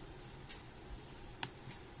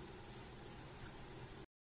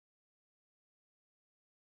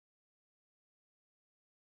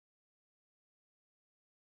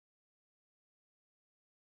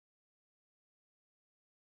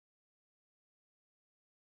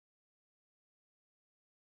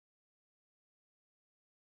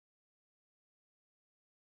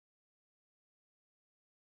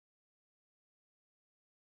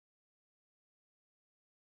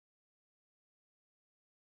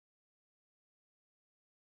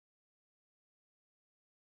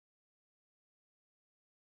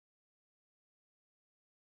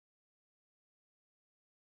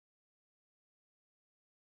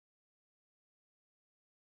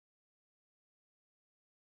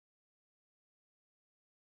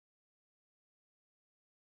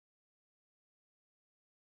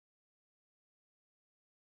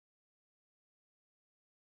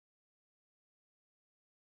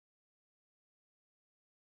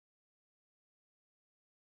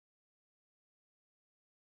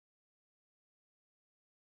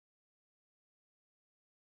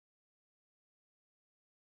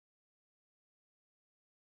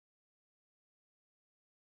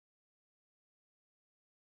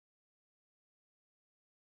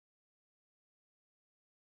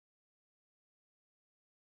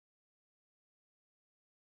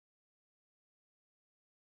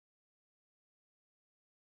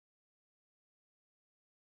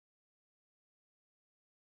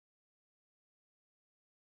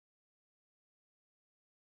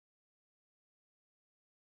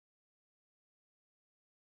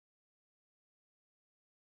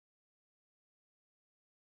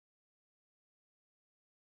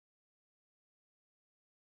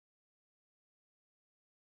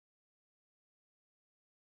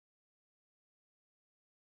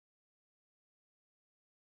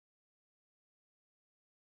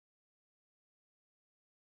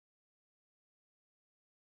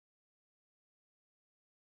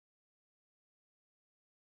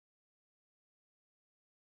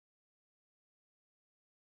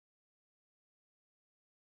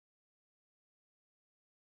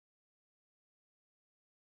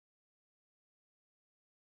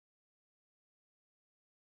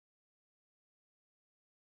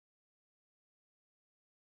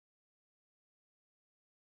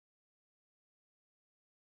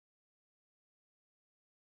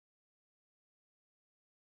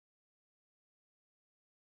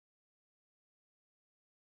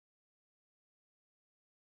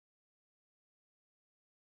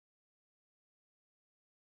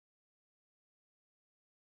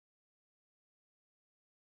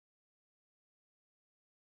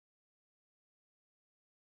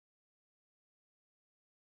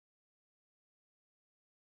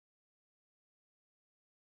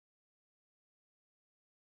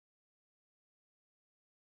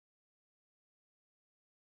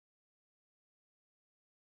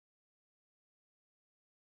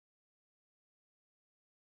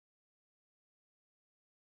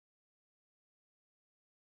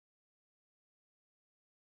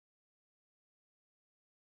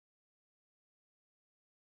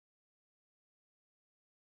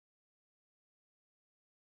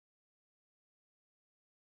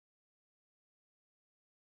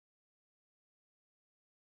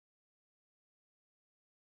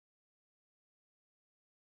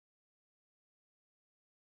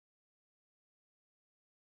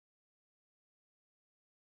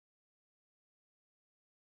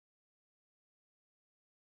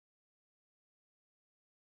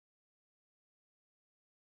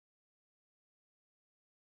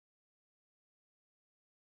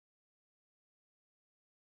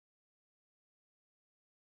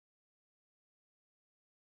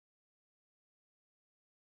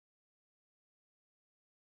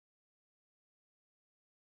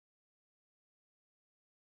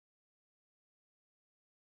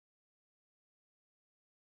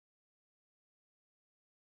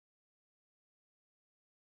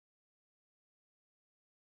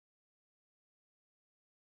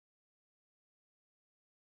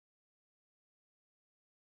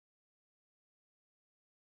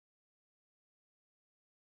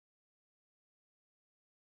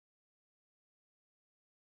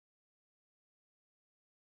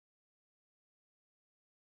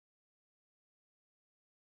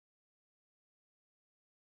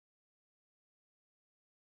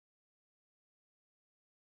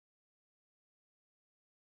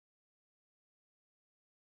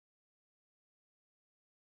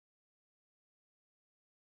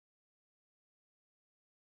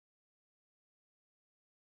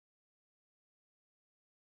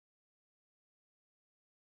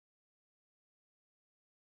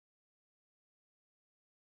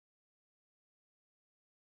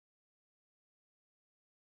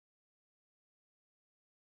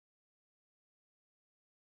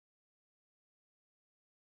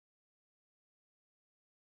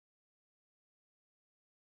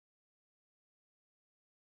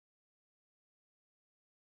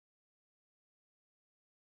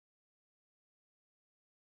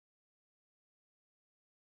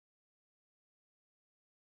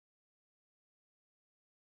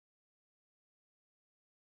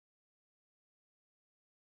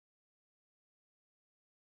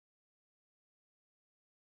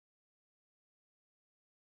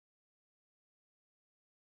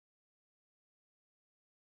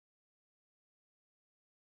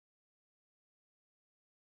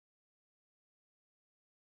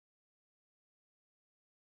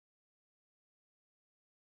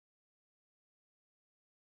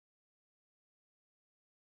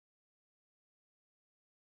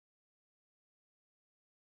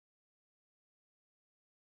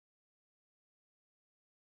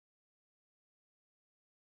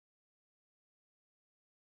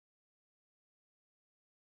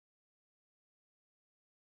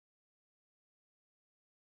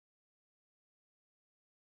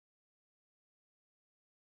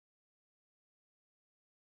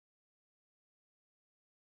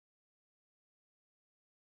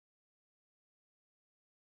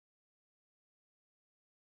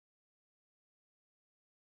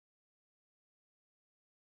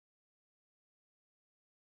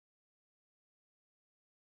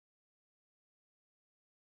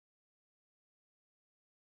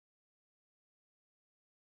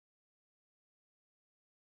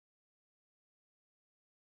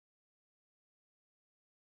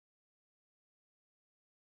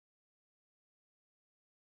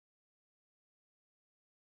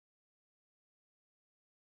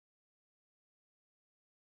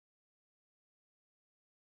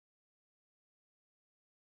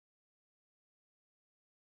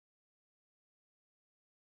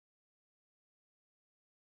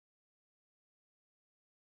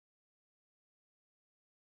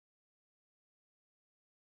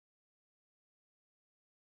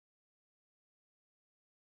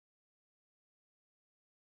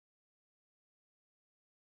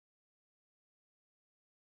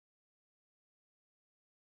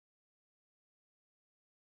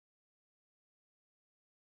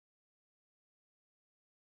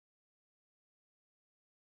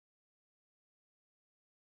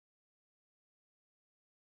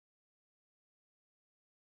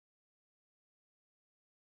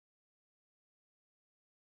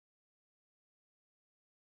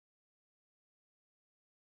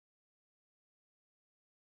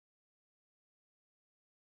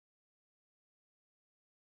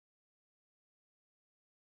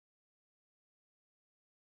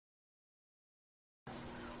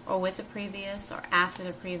 or with the previous or after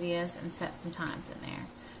the previous and set some times in there.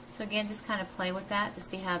 So again, just kind of play with that to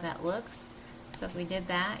see how that looks. So if we did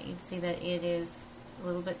that, you'd see that it is a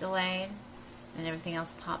little bit delayed and everything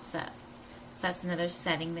else pops up. So that's another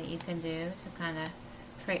setting that you can do to kind of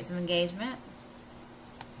create some engagement.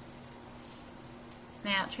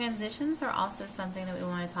 Now, transitions are also something that we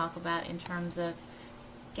want to talk about in terms of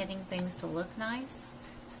getting things to look nice.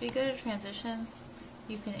 So if you go to transitions,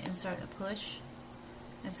 you can insert a push,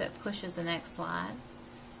 and so it pushes the next slide.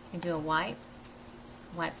 You can do a wipe,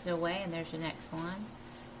 wipes it away, and there's your next one.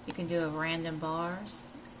 You can do a random bars,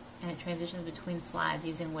 and it transitions between slides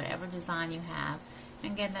using whatever design you have.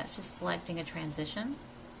 And again, that's just selecting a transition.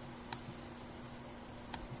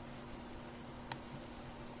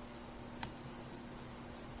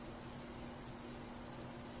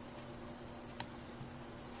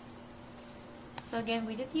 So again,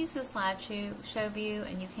 we did use the slideshow view,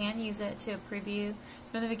 and you can use it to preview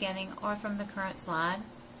from the beginning or from the current slide.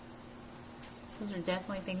 So those are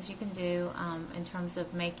definitely things you can do in terms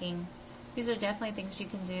of making. These are definitely things you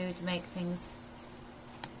can do to make things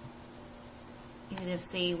easy to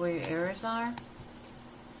see where your errors are.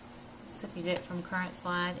 So if you did it from current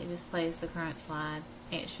slide, it displays the current slide,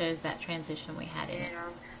 and it shows that transition we had in it.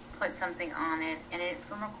 Or put something on it, and it's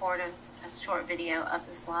going to record a short video of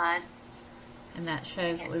the slide. And that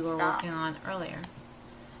shows what we were working on earlier.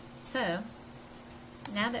 So,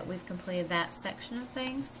 now that we've completed that section of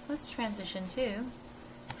things, let's transition to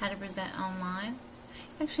how to present online.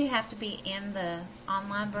 You actually have to be in the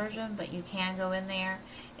online version, but you can go in there,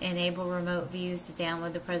 enable remote views to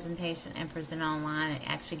download the presentation and present online. It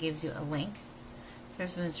actually gives you a link. So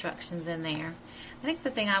there's some instructions in there. I think the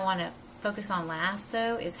thing I want to focus on last,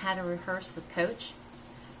 though, is how to rehearse with Coach.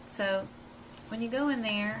 So, when you go in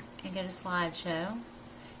there and go to slideshow,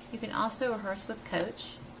 you can also rehearse with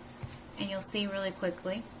Coach, and you'll see really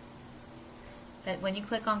quickly that when you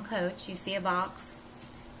click on Coach, you see a box.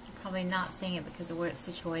 You're probably not seeing it because of where it's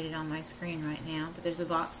situated on my screen right now, but there's a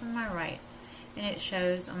box on my right, and it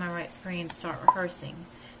shows on my right screen, Start Rehearsing.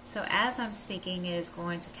 So as I'm speaking, it is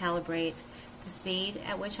going to calibrate the speed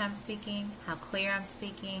at which I'm speaking, how clear I'm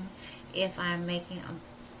speaking, if I'm making a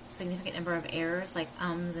significant number of errors like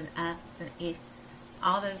ums and and if.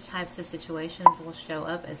 All those types of situations will show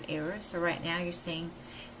up as errors. So right now you're seeing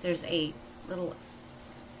there's a little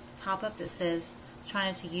pop-up that says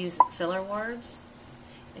trying to use filler words.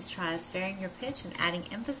 It's varying your pitch and adding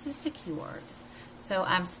emphasis to keywords. So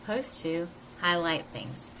I'm supposed to highlight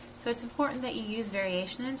things. So it's important that you use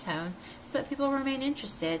variation in tone so that people remain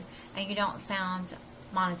interested and you don't sound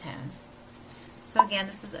monotone. So again,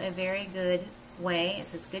 this is a very good way. It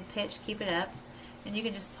says good pitch, keep it up, and you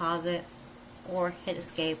can just pause it or hit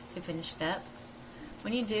escape to finish it up.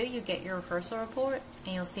 When you do, you get your rehearsal report,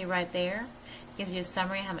 and you'll see right there, it gives you a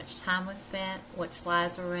summary of how much time was spent, which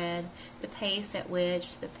slides were read, the pace at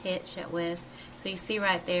which, the pitch at which. So you see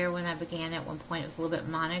right there when I began at one point it was a little bit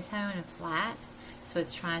monotone and flat, so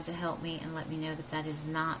it's trying to help me and let me know that that is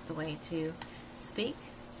not the way to speak.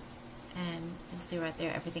 And you'll see right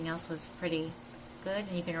there everything else was pretty good,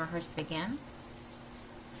 and you can rehearse it again.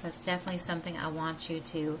 So that's definitely something I want you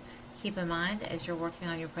to keep in mind as you're working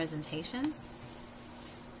on your presentations.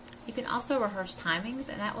 You can also rehearse timings,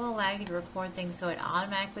 and that will allow you to record things so it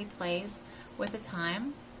automatically plays with the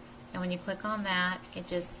time. And when you click on that, it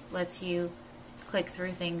just lets you click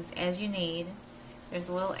through things as you need. There's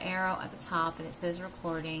a little arrow at the top, and it says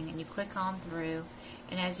recording, and you click on through,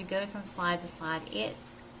 and as you go from slide to slide, it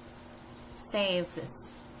saves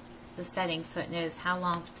the settings so it knows how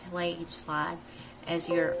long to play each slide as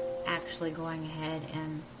you're actually going ahead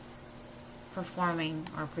and performing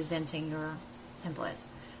or presenting your templates.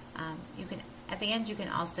 You can, at the end, you can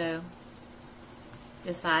also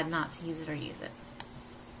decide not to use it or use it.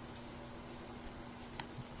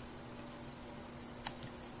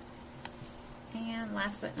 And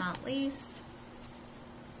last but not least,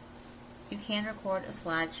 you can record a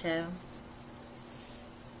slideshow.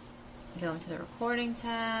 Go into the recording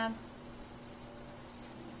tab,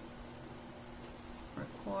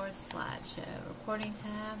 record slideshow, recording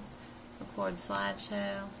tab, record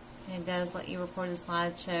slideshow, and it does let you record the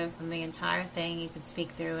slideshow from the entire thing. You can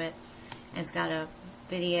speak through it, and it's got a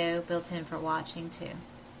video built in for watching too.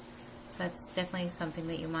 So that's definitely something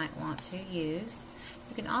that you might want to use.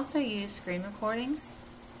 You can also use screen recordings,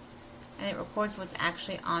 and it records what's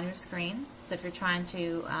actually on your screen. So if you're trying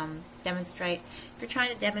to demonstrate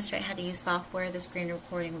how to use software, the screen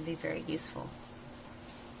recording would be very useful.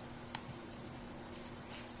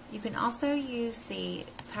 You can also use the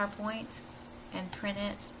PowerPoint and print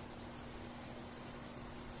it.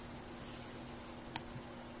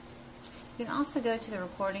 You can also go to the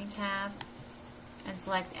Recording tab and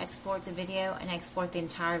select Export to Video and export the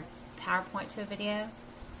entire PowerPoint to a video,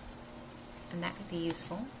 and that could be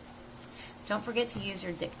useful. Don't forget to use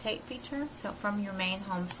your Dictate feature. So from your main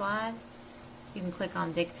home slide, you can click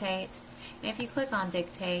on Dictate. And if you click on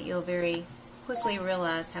Dictate, you'll very quickly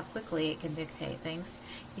realize how quickly it can dictate things.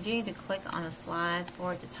 You do need to click on a slide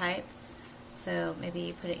for it to type. So maybe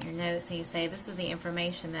you put it in your notes and you say, this is the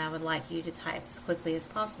information that I would like you to type as quickly as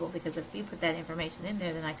possible, because if you put that information in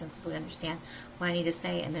there, then I can completely understand what I need to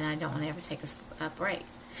say, and then I don't want to ever take a break.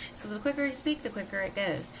 So the quicker you speak, the quicker it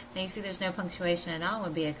goes. Now you see there's no punctuation at all. It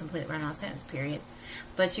would be a complete run-on sentence period.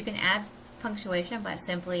 But you can add punctuation by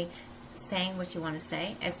simply saying what you want to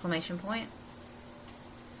say, exclamation point.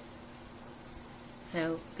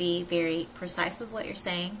 So be very precise with what you're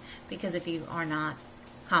saying, because if you are not,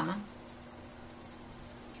 comma,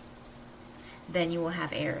 then you will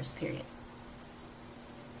have errors, period.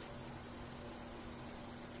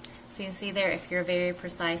 So you can see there, if you're very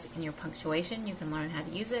precise in your punctuation, you can learn how to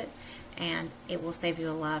use it, and it will save you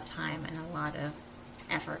a lot of time and a lot of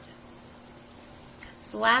effort.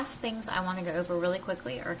 So last things I want to go over really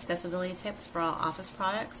quickly are accessibility tips for all Office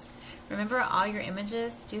products. Remember, all your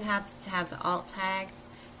images do have to have the alt tag,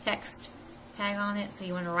 text tag on it, so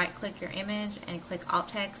you want to right click your image and click alt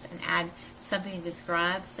text and add something that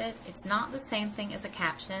describes it. It's not the same thing as a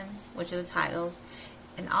caption, which are the titles.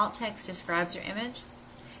 An alt text describes your image.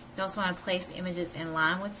 You also want to place the images in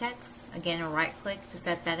line with text. Again, a right click to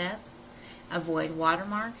set that up. Avoid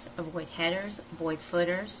watermarks, avoid headers, avoid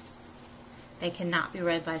footers. They cannot be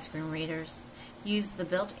read by screen readers. Use the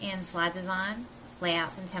built-in slide design,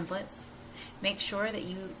 layouts, and templates. Make sure that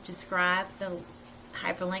you describe the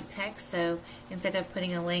hyperlink text, so instead of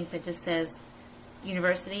putting a link that just says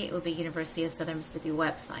university, it would be University of Southern Mississippi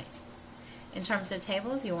website. In terms of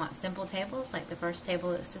tables, you want simple tables like the first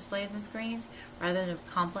table that's displayed on the screen, rather than a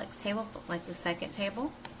complex table like the second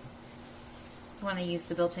table. You want to use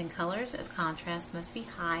the built-in colors, as contrast must be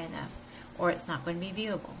high enough or it's not going to be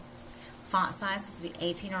viewable. Font size has to be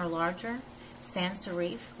 18 or larger. Sans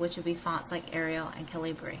serif, which would be fonts like Arial and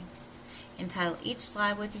Calibri. Entitle each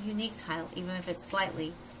slide with a unique title, even if it's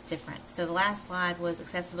slightly different. So the last slide was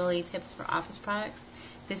accessibility tips for Office products.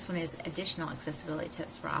 This one is additional accessibility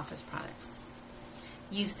tips for Office products.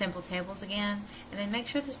 Use simple tables again, and then make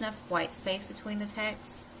sure there's enough white space between the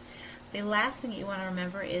text. The last thing you want to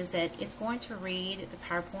remember is that it's going to read the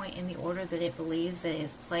PowerPoint in the order that it believes that it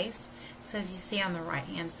is placed. So as you see on the right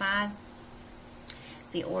hand side,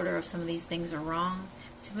 the order of some of these things are wrong.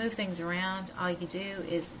 To move things around, all you do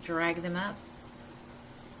is drag them up.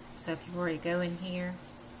 So if you were to go in here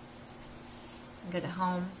and go to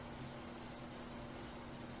Home,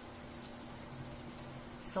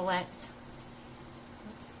 select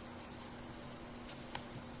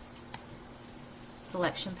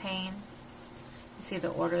Selection pane, you see the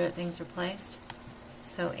order that things are placed.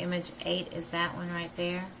 So image 8 is that one right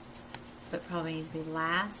there. So it probably needs to be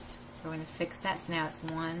last. So we're going to fix that. So now it's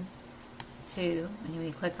 1, 2, and when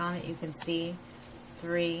you click on it, you can see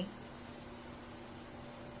 3,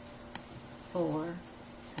 4,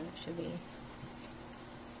 so it should be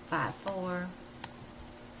 5, 4,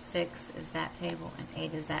 6 is that table, and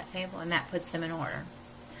 8 is that table, and that puts them in order.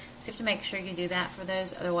 So you have to make sure you do that for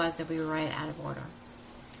those, otherwise they'll be right out of order.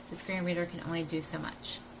 The screen reader can only do so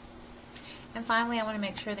much. And finally, I want to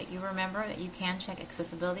make sure that you remember that you can check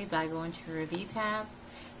accessibility by going to your Review tab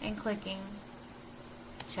and clicking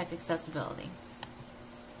Check Accessibility.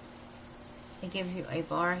 It gives you a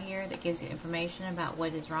bar here that gives you information about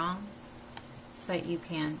what is wrong, so that you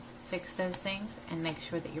can fix those things and make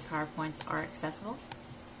sure that your PowerPoints are accessible.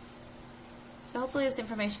 So hopefully this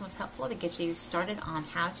information was helpful to get you started on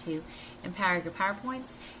how to empower your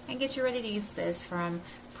PowerPoints and get you ready to use this from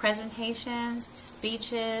presentations to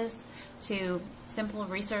speeches to simple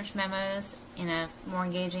research memos in a more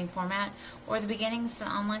engaging format, or the beginnings of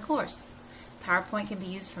an online course. PowerPoint can be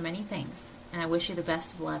used for many things, and I wish you the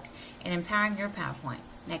best of luck in empowering your PowerPoint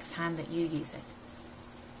next time that you use it.